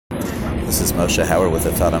This is Moshe Hauer with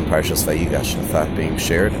a thought on Parshas Vayigash, a thought being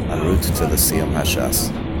shared en route to the Siyum Hashas.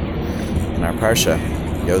 In our Parsha,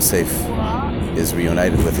 Yosef is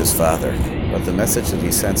reunited with his father, but the message that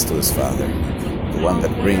he sends to his father, the one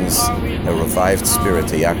that brings a revived spirit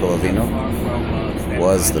to Yaakov Avinu,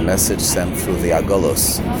 was the message sent through the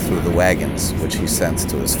agolos, through the wagons, which he sent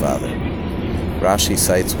to his father. Rashi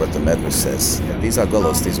cites what the Medrash says. These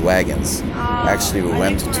agolos, these wagons, actually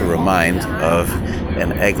went to remind of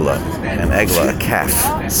an egla, a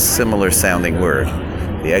calf, similar sounding word,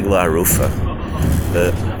 the egla arufa,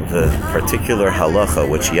 the particular halacha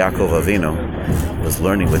which Yaakov Avinu was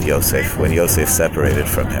learning with Yosef when Yosef separated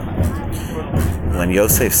from him. When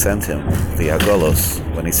Yosef sent him the agolos,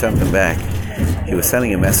 when he sent them back, he was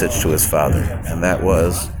sending a message to his father, and that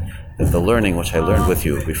was that the learning which I learned with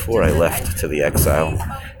you before I left to the exile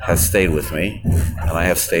has stayed with me, and I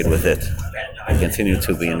have stayed with it. I continue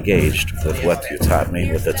to be engaged with what you taught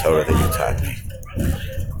me, with the Torah that you taught me.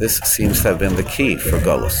 This seems to have been the key for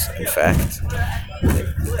Golus. In fact,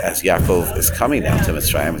 as Yaakov is coming down to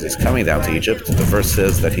Mitzrayim, as he's coming down to Egypt, the verse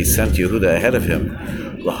says that he sent Yehuda ahead of him,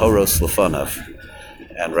 Lahoros Lefonav.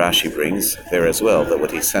 And Rashi brings there as well that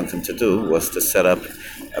what he sent him to do was to set up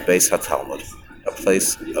a Beis HaTalmud, a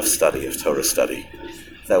place of study, of Torah study.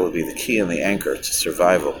 That would be the key and the anchor to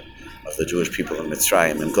survival of the Jewish people in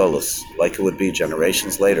Mitzrayim and Golus, like it would be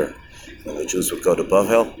generations later, when the Jews would go to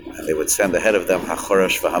Bavel, and they would send ahead of them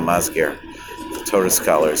HaChorash v'HaMazger, the Torah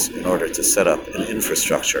scholars, in order to set up an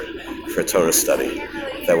infrastructure for Torah study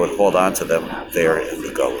that would hold on to them there in the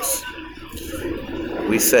Golus.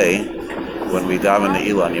 We say, when we daven the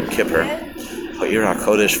Ilan Yom Kippur, Ha'ir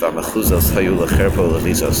HaKodesh v'Mechuzos Hayu Lecherpo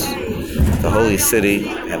Levizos, the holy city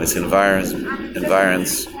and its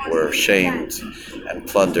environs were shamed and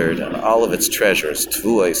plundered, and all of its treasures,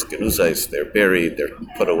 Tvuais, Genuzais, they're buried, they're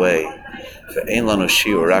put away. Ve'ein lanu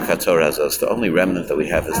shiur rak haTorah hazos, the only remnant that we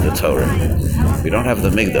have is the Torah. We don't have the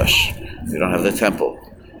Migdash, we don't have the temple,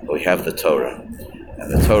 but we have the Torah.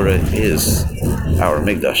 And the Torah is our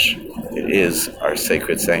Migdash. It is our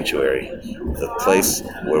sacred sanctuary, the place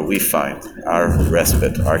where we find our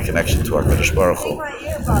respite, our connection to our Kadosh Baruch Hu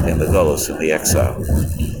in the Golus, in the exile.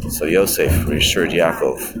 So Yosef reassured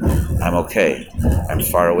Yaakov, I'm okay, I'm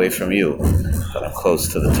far away from you, but I'm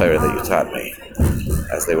close to the Torah that you taught me.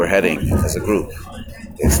 As they were heading as a group,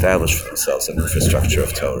 they established for themselves an infrastructure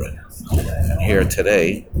of Torah. And here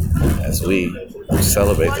today, as we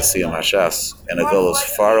celebrate the Siyum Hashas in a Golus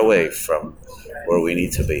far away from where we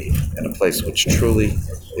need to be, in a place which truly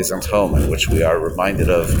isn't home, and which we are reminded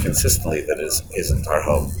of consistently that isn't our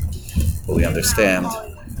home. But we understand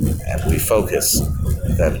and we focus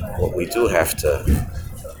that what we do have to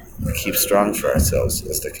keep strong for ourselves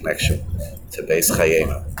is the connection to Beis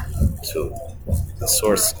Chayenu, to the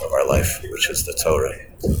source of our life, which is the Torah,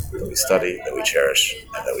 that we study, that we cherish,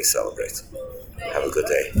 and that we celebrate. Have a good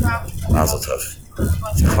day. Mazel Tov.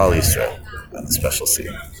 To Klal Yisrael on the special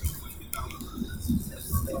Siyum.